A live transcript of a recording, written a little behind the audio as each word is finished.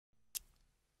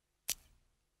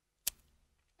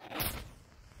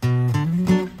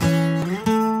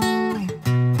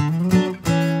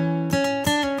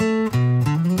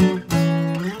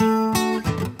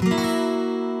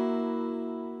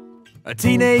A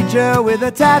teenager with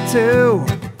a tattoo,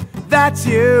 that's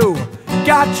you.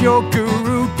 Got your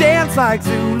guru, dance like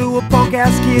Zulu. A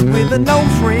punk-ass kid with a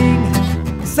nose ring,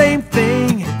 same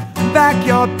thing.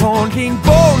 Backyard porn king,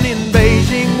 born in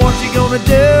Beijing. What you gonna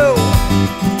do?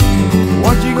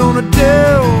 What you gonna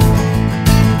do?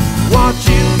 What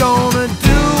you gonna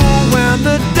do when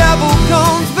the devil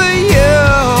comes for you?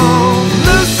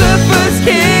 Lucifer's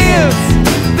kids,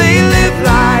 they live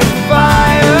like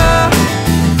fire,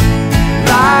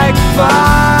 like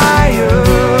fire.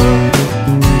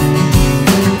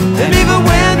 And even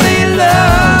when they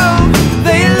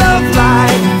love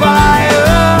like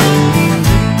fire,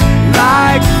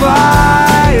 like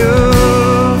fire.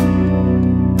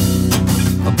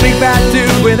 A big bad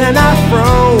dude with an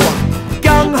afro,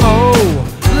 gung-ho,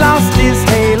 lost his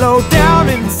halo down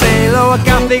in Salo. A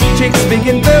gothic chick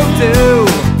speaking voodoo,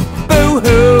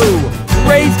 boo-hoo,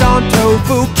 raised on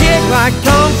tofu, kick like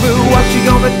kung fu. What you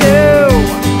gonna do?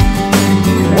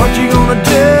 What you gonna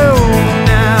do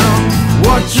now?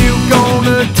 What you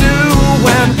gonna do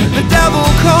when the devil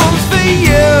comes for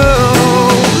you?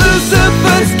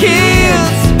 Lucifer's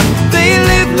kids, they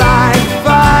live like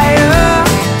fire,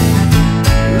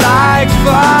 like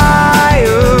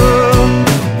fire.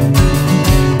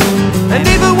 And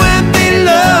even when they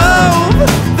love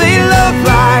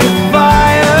like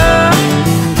fire,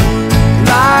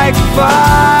 like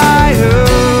fire.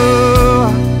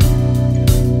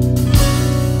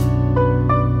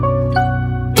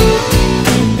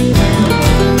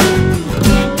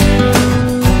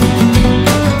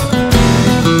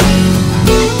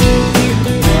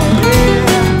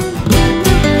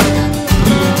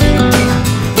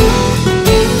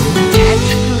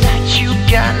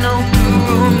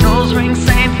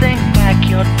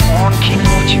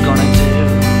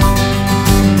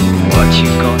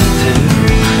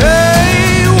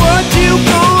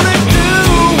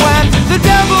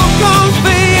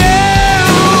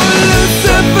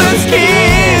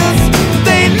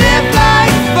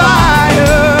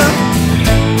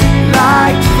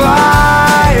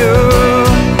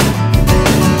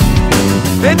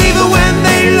 And even when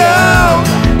they love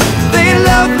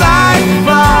like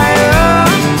fire,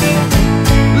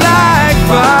 like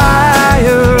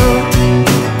fire.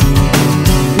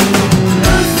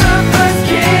 Lucifer's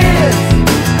kids,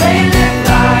 they live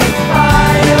like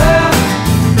fire,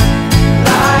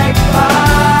 like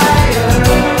fire.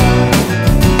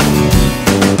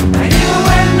 And even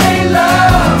when they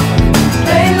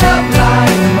love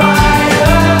like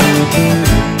fire,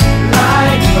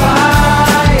 like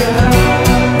fire.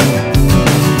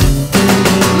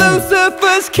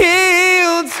 Lucifer's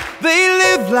kids, they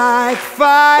live like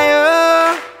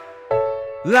fire,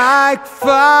 like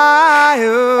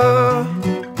fire.